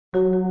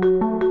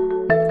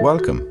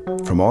Welcome.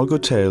 From All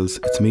Good Tales,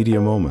 it's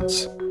Media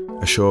Moments,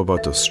 a show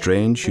about those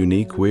strange,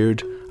 unique,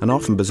 weird and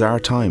often bizarre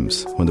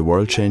times when the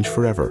world changed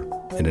forever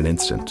in an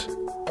instant.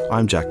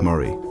 I'm Jack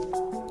Murray.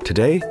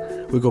 Today,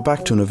 we go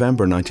back to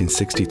November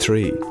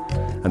 1963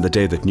 and the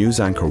day that news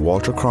anchor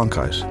Walter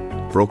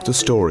Cronkite broke the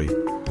story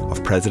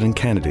of President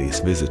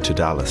Kennedy's visit to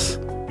Dallas.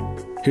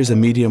 Here's a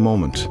media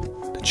moment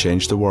that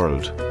changed the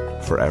world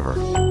forever.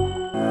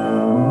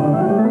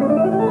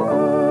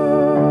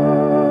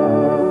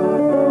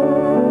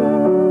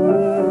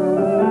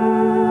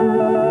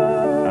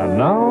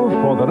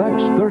 For the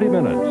next 30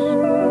 minutes,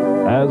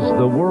 as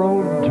the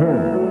world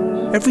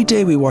turns. Every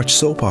day we watch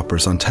soap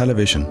operas on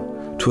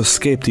television to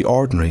escape the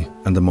ordinary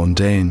and the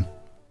mundane.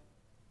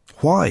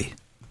 Why?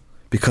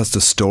 Because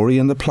the story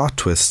and the plot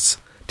twists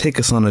take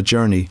us on a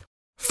journey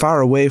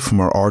far away from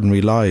our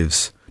ordinary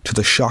lives to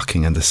the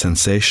shocking and the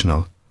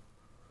sensational.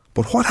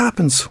 But what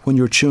happens when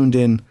you're tuned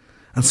in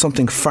and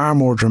something far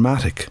more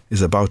dramatic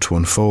is about to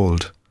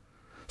unfold?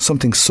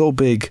 Something so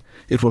big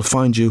it will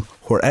find you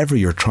wherever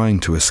you're trying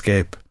to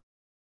escape.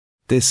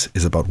 This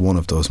is about one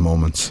of those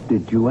moments.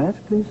 Did you ask,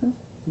 Lisa?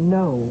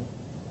 No.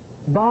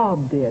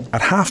 Bob did.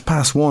 At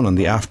 1:30 on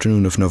the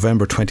afternoon of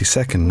November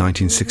 22nd,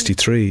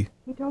 1963,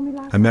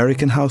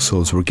 American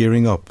households were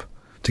gearing up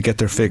to get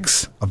their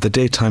fix of the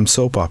daytime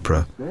soap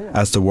opera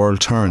As the World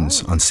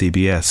Turns on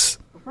CBS.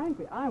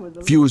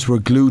 Viewers were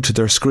glued to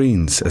their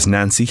screens as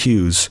Nancy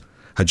Hughes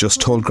had just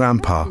told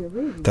Grandpa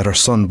that her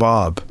son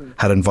Bob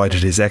had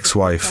invited his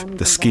ex-wife,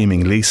 the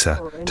scheming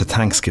Lisa, to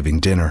Thanksgiving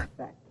dinner.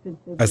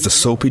 As the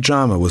soapy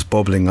drama was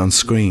bubbling on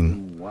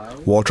screen,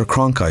 Walter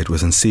Cronkite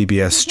was in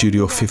CBS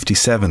Studio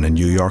 57 in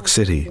New York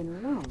City,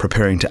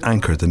 preparing to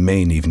anchor the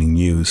main evening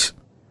news.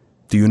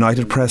 The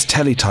United Press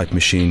teletype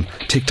machine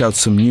ticked out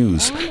some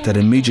news that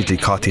immediately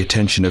caught the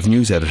attention of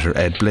news editor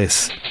Ed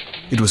Bliss.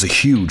 It was a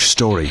huge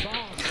story.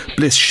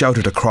 Bliss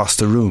shouted across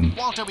the room.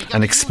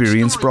 An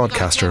experienced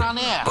broadcaster,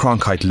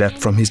 Cronkite leapt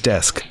from his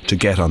desk to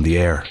get on the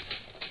air.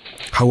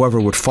 However,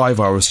 with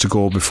 5 hours to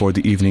go before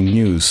the evening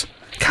news,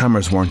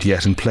 cameras weren't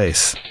yet in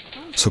place,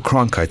 so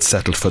Cronkite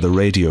settled for the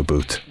radio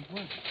booth.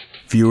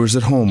 Viewers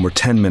at home were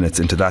 10 minutes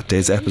into that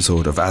day's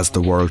episode of As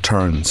the World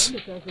Turns,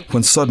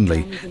 when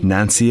suddenly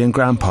Nancy and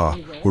Grandpa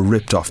were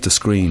ripped off the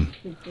screen,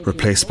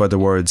 replaced by the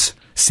words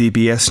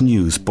CBS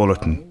News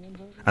Bulletin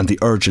and the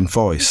urgent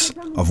voice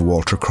of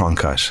Walter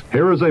Cronkite.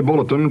 Here is a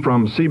bulletin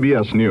from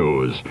CBS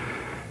News.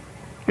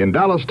 In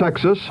Dallas,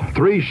 Texas,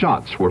 3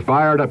 shots were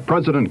fired at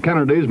President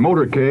Kennedy's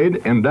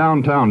motorcade in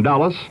downtown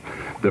Dallas.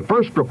 The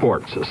first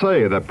reports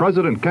say that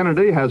President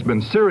Kennedy has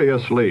been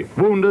seriously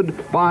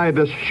wounded by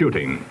this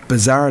shooting.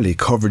 Bizarrely,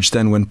 coverage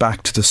then went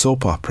back to the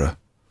soap opera,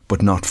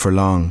 but not for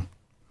long.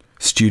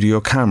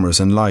 Studio cameras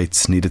and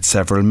lights needed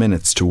several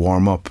minutes to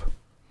warm up.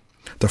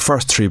 The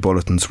first 3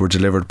 bulletins were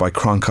delivered by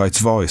Cronkite's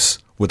voice,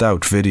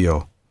 without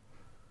video.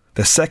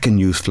 The second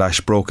news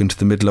flash broke into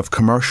the middle of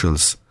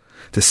commercials,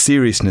 the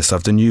seriousness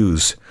of the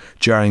news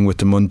jarring with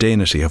the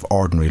mundanity of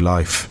ordinary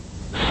life.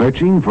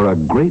 Searching for a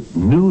great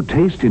new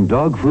taste in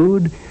dog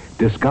food?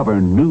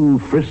 Discover new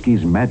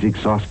Friskies Magic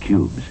Sauce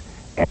Cubes.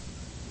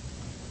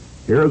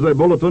 Here's a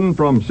bulletin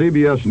from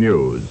CBS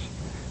News.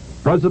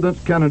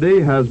 President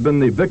Kennedy has been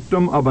the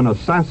victim of an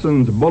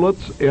assassin's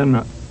bullets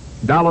in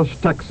Dallas,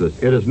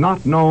 Texas. It is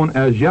not known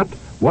as yet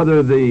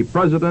whether the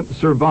president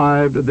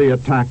survived the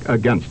attack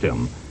against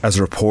him. As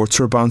reports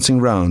were bouncing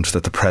round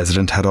that the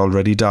president had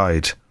already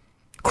died,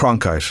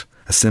 Cronkite,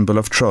 a symbol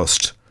of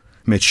trust,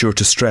 made sure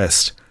to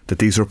stress that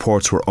these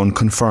reports were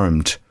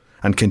unconfirmed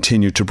and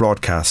continued to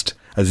broadcast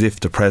as if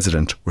the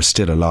president were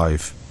still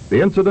alive. The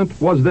incident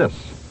was this.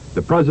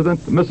 The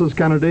president, Mrs.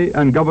 Kennedy,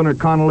 and Governor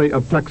Connally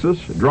of Texas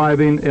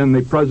driving in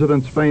the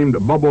president's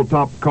famed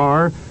bubble-top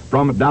car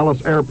from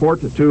Dallas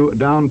Airport to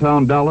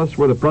downtown Dallas,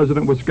 where the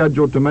president was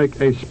scheduled to make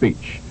a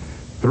speech.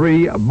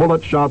 3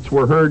 bullet shots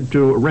were heard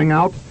to ring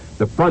out.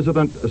 The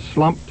president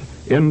slumped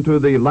into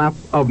the lap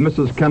of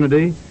Mrs.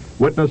 Kennedy.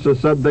 Witnesses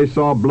said they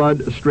saw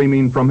blood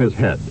streaming from his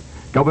head.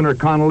 Governor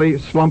Connally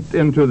slumped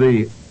into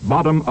the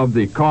bottom of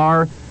the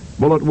car.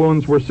 Bullet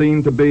wounds were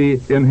seen to be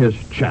in his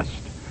chest.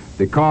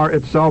 The car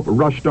itself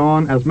rushed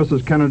on as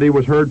Mrs. Kennedy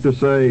was heard to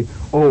say,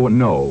 "Oh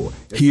no."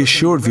 He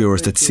assured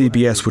viewers that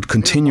CBS would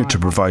continue to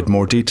provide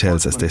more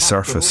details as they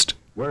surfaced.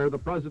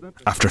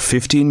 After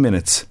 15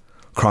 minutes,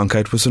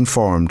 Cronkite was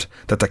informed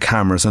that the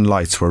cameras and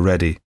lights were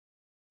ready.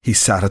 He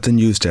sat at the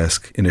news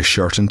desk in a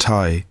shirt and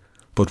tie,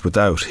 but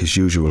without his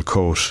usual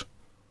coat.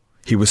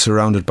 He was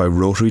surrounded by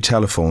rotary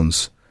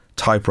telephones,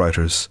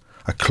 typewriters,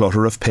 a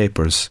clutter of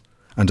papers,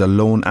 and a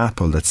lone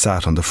apple that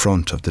sat on the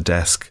front of the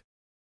desk.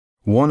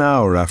 1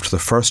 hour after the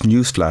first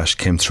news flash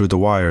came through the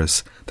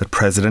wires that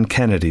President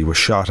Kennedy was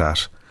shot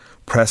at,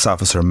 press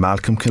officer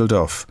Malcolm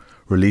Kilduff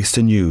released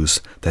the news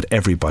that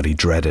everybody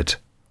dreaded.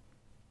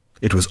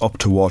 It was up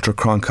to Walter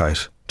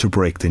Cronkite to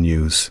break the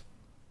news.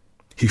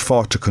 He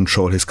fought to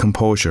control his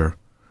composure,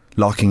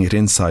 locking it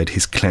inside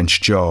his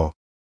clenched jaw.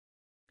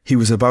 He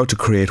was about to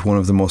create one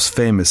of the most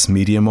famous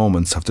media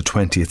moments of the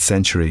 20th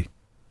century.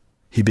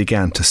 He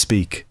began to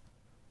speak.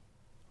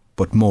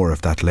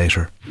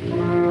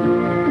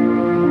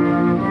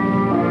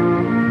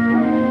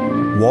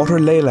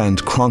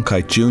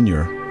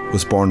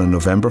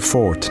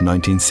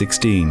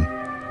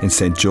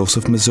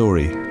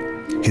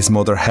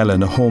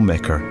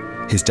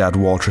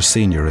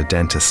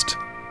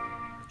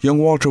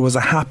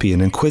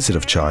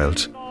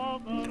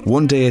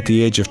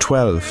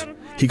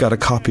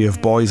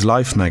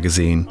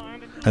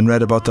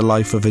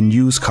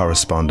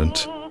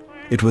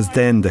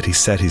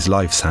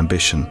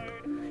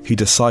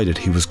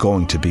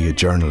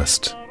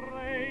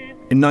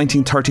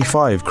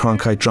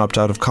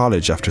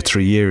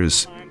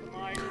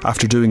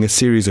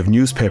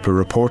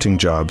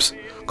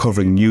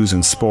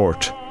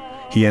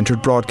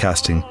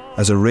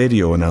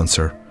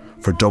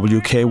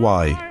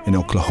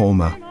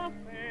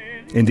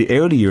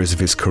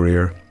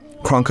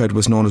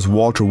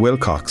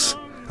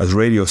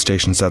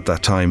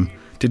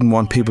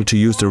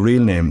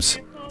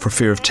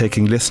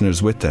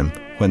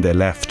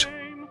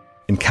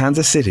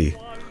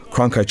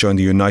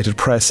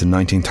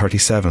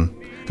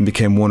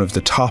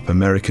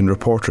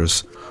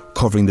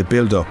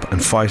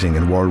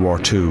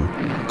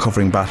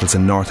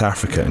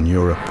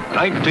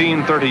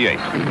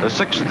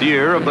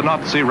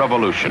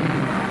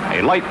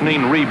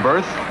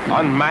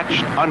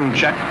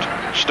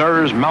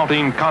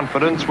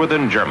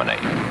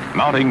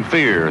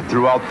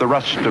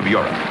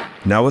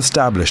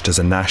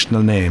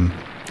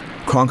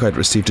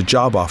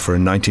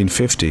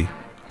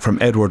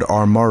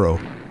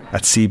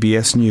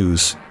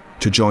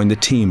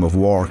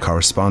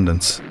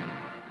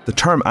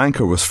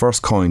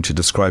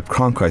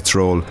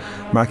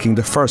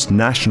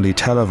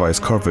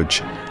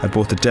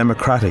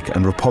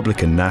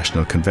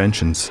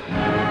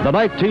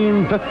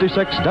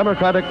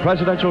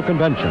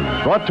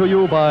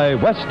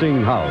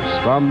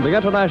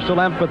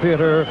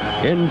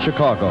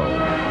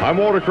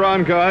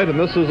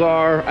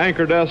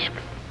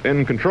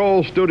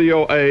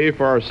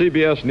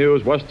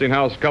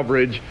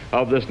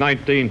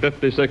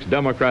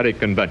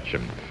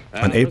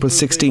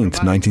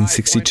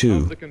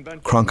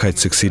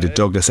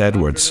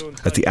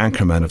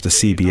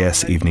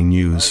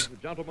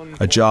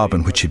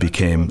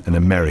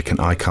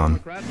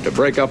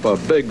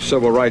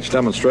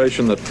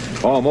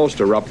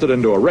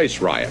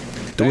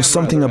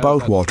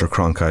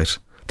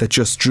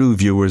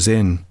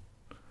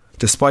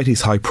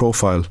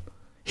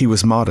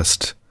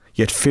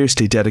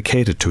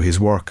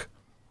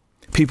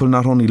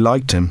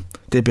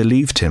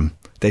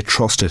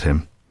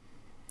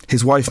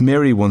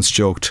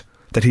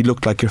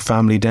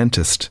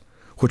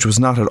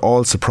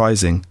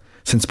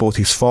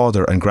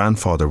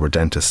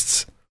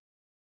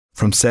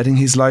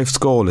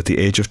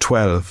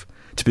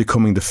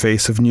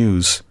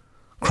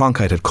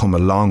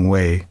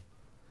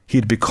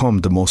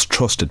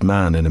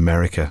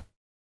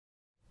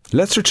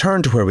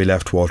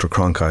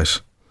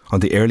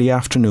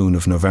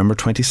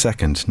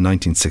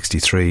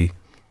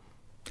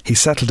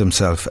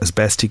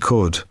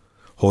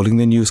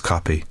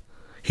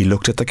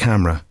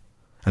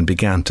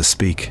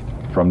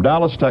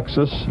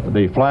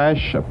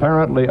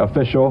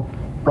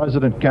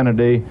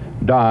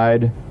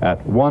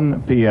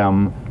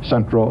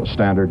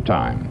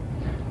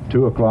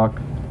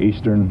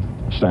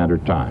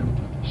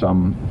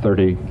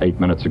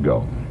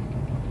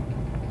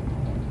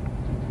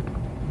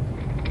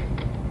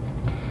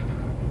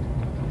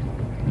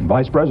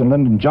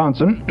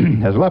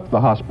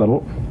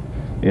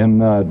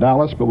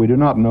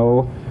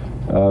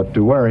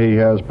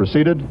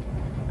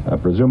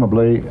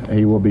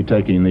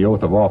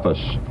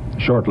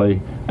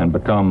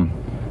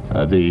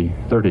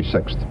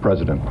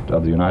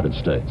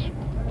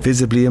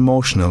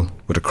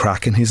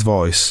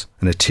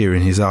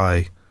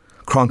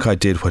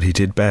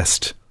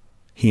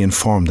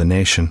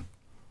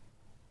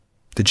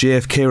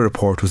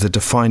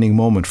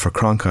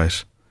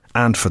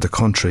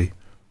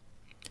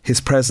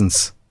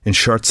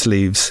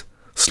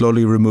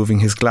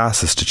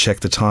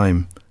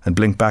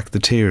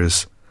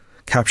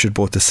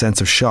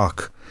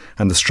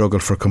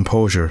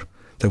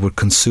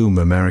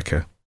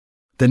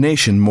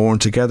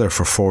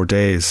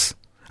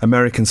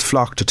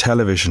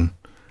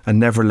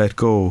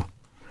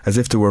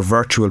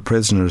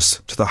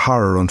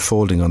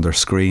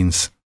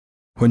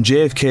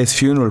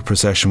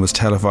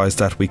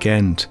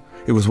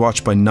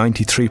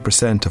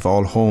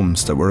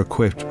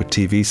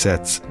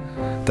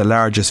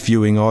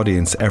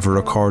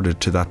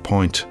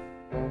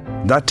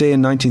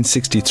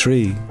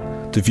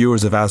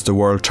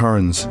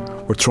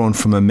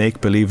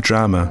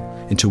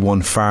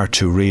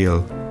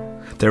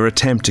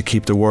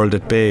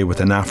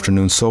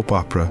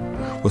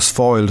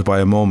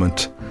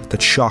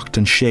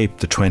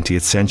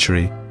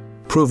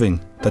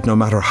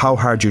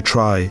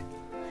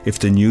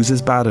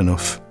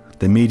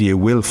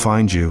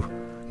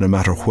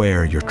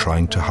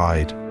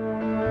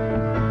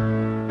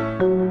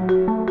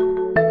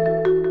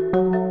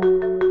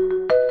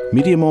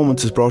 Media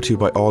Moments is brought to you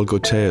by All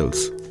Good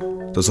Tales.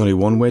 There's only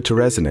one way to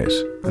resonate,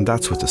 and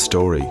that's with a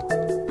story.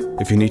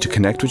 If you need to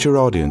connect with your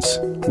audience,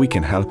 we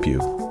can help you.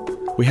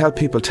 We help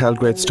people tell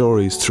great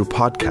stories through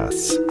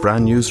podcasts,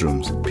 brand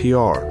newsrooms,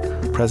 PR,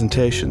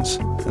 presentations,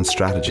 and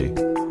strategy.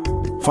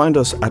 Find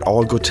us at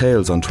All Good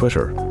Tales on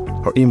Twitter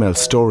or email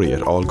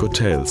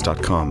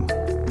story@allgoodtales.com.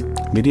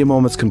 Media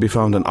Moments can be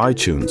found on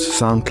iTunes,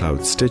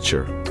 SoundCloud,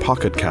 Stitcher,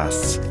 Pocket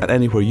Casts, and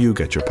anywhere you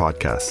get your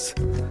podcasts.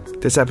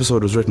 This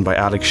episode was written by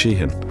Alex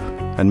Sheehan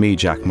and me,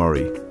 Jack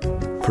Murray.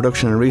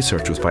 Production and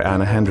research was by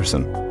Anna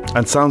Henderson,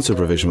 and sound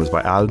supervision was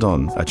by Al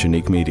Dunn at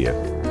Unique Media.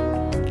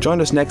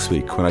 Join us next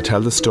week when I tell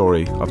the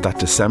story of that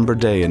December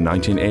day in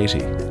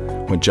 1980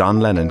 when John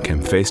Lennon came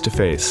face to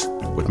face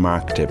with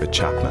Mark David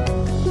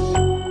Chapman.